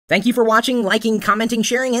Thank you for watching, liking, commenting,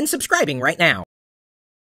 sharing, and subscribing right now.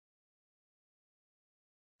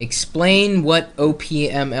 Explain what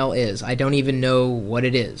OPML is. I don't even know what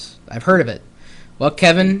it is. I've heard of it. Well,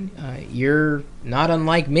 Kevin, you're not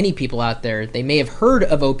unlike many people out there. They may have heard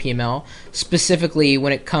of OPML, specifically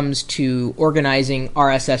when it comes to organizing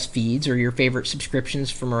RSS feeds or your favorite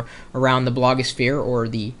subscriptions from around the blogosphere or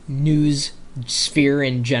the news sphere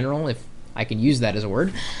in general, if I could use that as a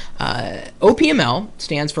word. OPML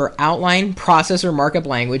stands for Outline Processor Markup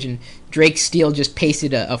Language, and Drake Steele just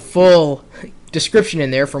pasted a full description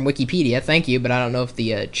in there from Wikipedia. Thank you, but I don't know if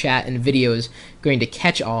the chat and video is going to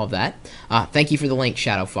catch all of that. Thank you for the link,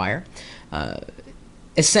 Shadowfire.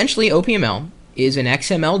 Essentially, OPML is an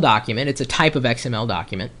XML document. It's a type of XML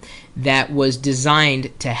document that was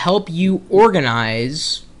designed to help you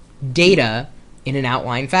organize data in an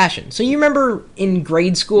outline fashion. So you remember in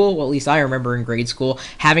grade school, well, at least I remember in grade school,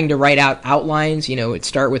 having to write out outlines. You know, it'd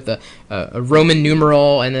start with a Roman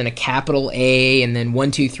numeral and then a capital A and then 1,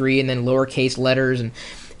 2, 3 and then lowercase letters. And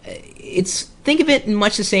think of it in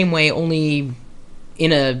much the same way, only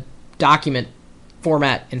in a document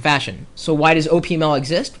format and fashion. So why does OPML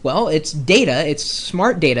exist? Well, it's data, it's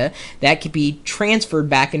smart data that can be transferred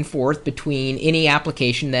back and forth between any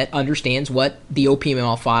application that understands what the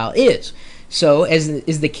OPML file is. So, as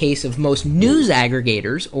is the case of most news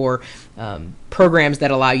aggregators or programs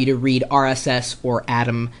that allow you to read RSS or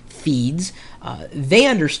Atom feeds, they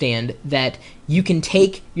understand that you can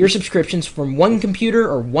take your subscriptions from one computer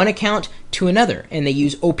or one account to another, and they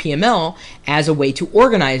use OPML as a way to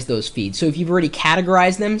organize those feeds. So if you've already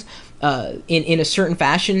categorized them in a certain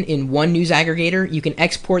fashion in one news aggregator, you can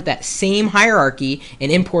export that same hierarchy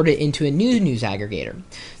and import it into a new news aggregator.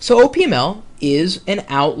 So OPML is an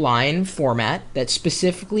outline format that's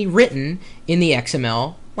specifically written in the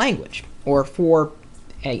XML language, or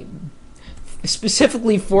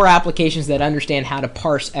specifically for applications that understand how to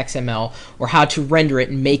parse XML or how to render it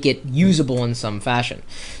and make it usable in some fashion.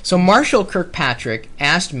 So Marshall Kirkpatrick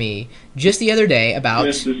asked me just the other day about...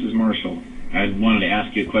 Chris, this is Marshall. I wanted to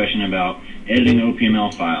ask you a question about editing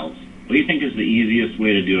OPML files. What do you think is the easiest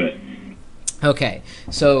way to do it? Okay,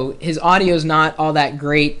 so his audio is not all that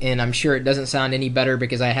great, and I'm sure it doesn't sound any better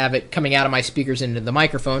because I have it coming out of my speakers into the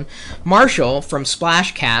microphone. Marshall from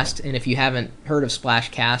Splashcast, and if you haven't heard of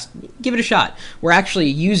Splashcast, give it a shot. We're actually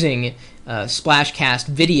using Splashcast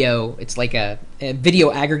video. It's like a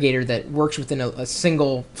video aggregator that works within a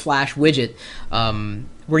single Flash widget.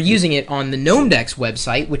 We're using it on the GnomeDex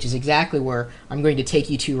website, which is exactly where I'm going to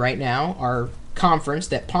take you to right now, our conference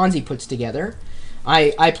that Ponzi puts together.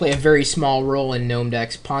 I play a very small role in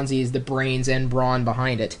GnomeDex. Ponzi is the brains and brawn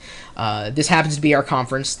behind it. This happens to be our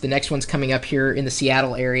conference. The next one's coming up here in the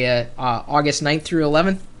Seattle area, August 9th through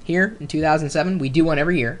 11th here in 2007. We do one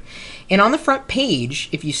every year. And on the front page,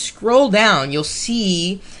 if you scroll down, you'll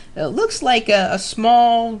see it looks like a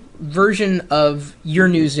small version of your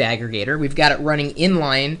news aggregator. We've got it running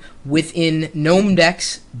inline within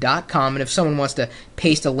gnomedex.com, and if someone wants to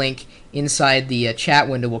paste a link inside the chat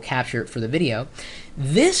window, we'll capture it for the video.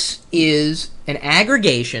 This is an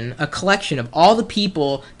aggregation, a collection of all the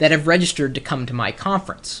people that have registered to come to my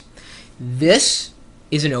conference. This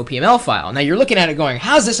is an OPML file. Now you're looking at it going,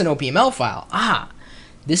 how's this an OPML file?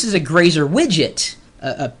 This is a Grazer widget,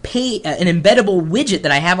 an embeddable widget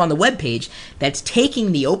that I have on the web page that's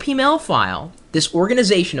taking the OPML file, this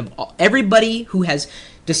organization of everybody who has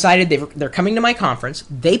decided they're coming to my conference.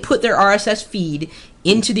 They put their RSS feed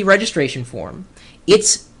into the registration form.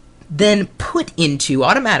 It's then put into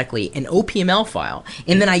automatically an OPML file,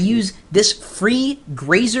 and then I use this free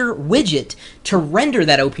Grazer widget to render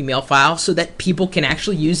that OPML file so that people can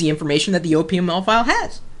actually use the information that the OPML file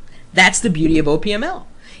has. That's the beauty of OPML.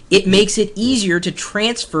 It makes it easier to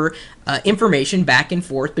transfer information back and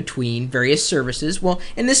forth between various services. Well,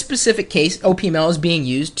 in this specific case, OPML is being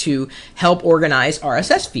used to help organize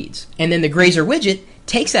RSS feeds. And then the Grazer widget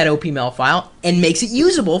takes that OPML file and makes it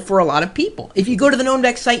usable for a lot of people. If you go to the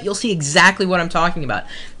GnomeDex site, you'll see exactly what I'm talking about.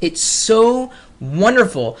 It's so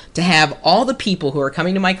wonderful to have all the people who are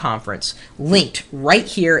coming to my conference linked right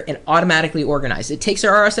here and automatically organized. It takes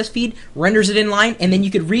their RSS feed, renders it in line, and then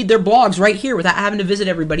you could read their blogs right here without having to visit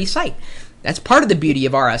everybody's site. That's part of the beauty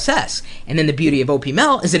of RSS. And then the beauty of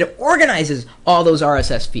OPML is that it organizes all those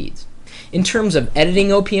RSS feeds. In terms of editing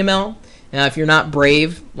OPML, now if you're not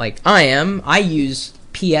brave like I am, I use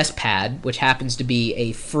PSPad, which happens to be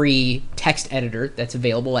a free text editor that's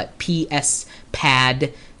available at pspad.com.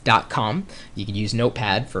 You can use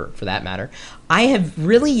Notepad for that matter. I have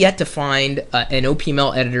really yet to find an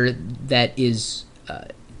OPML editor that is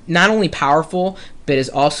not only powerful, but is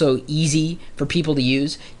also easy for people to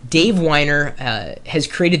use. Dave Weiner has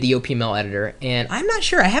created the OPML editor, and I'm not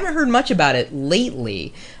sure. I haven't heard much about it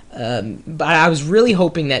lately. But I was really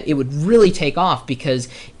hoping that it would really take off because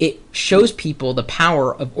it shows people the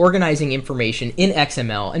power of organizing information in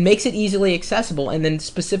XML and makes it easily accessible and then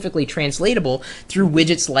specifically translatable through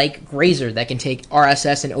widgets like Grazer that can take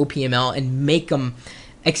RSS and OPML and make them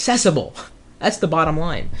accessible. That's the bottom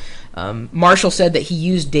line. Marshall said that he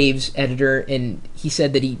used Dave's editor, and he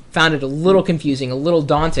said that he found it a little confusing, a little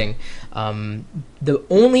daunting. The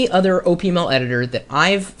only other OPML editor that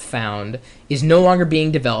I've found is no longer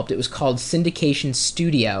being developed. It was called Syndication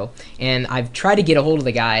Studio, and I've tried to get a hold of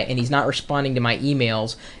the guy, and he's not responding to my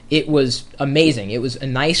emails. It was amazing. It was a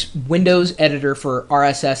nice Windows editor for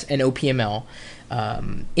RSS and OPML.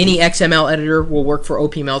 Any XML editor will work for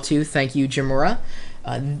OPML too. Thank you, Jimura.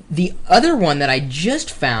 The other one that I just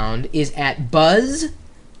found is at Buzz,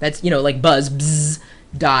 that's, like Buzz, bzz.sf.net,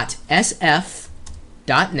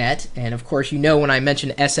 and of course when I mention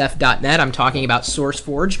sf.net, I'm talking about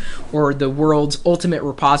SourceForge, or the world's ultimate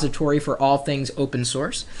repository for all things open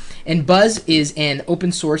source. And Buzz is an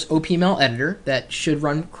open source OPML editor that should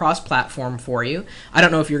run cross-platform for you. I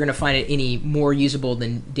don't know if you're going to find it any more usable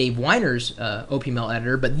than Dave Weiner's OPML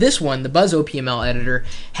editor, but this one, the Buzz OPML editor,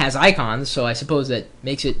 has icons, so I suppose that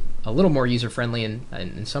makes it a little more user-friendly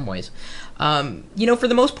in some ways. For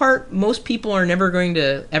the most part, most people are never going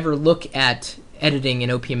to ever look at editing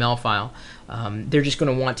an OPML file. They're just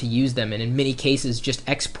going to want to use them, and in many cases, just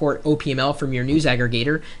export OPML from your news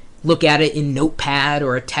aggregator, look at it in Notepad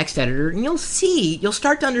or a text editor, and you'll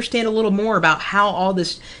start to understand a little more about how all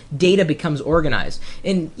this data becomes organized.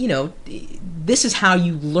 And, this is how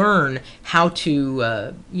you learn how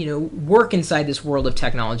to, work inside this world of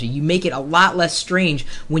technology. You make it a lot less strange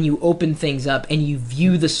when you open things up and you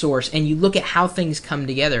view the source and you look at how things come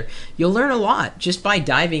together. You'll learn a lot just by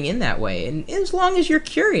diving in that way. And as long as you're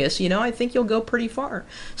curious, I think you'll go pretty far.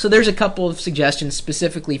 So there's a couple of suggestions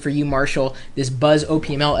specifically for you, Marshall, this Buzz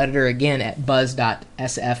OPML editor, again, at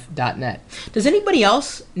buzz.sf.net. Does anybody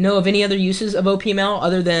else know of any other uses of OPML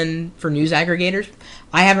other than for news aggregators?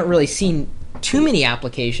 I haven't really seen too many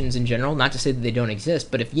applications in general, not to say that they don't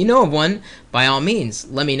exist, but if you know of one, by all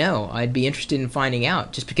means, let me know. I'd be interested in finding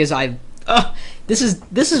out, just because this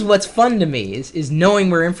is what's fun to me, is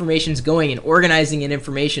knowing where information's going and organizing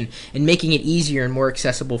information and making it easier and more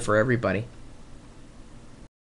accessible for everybody.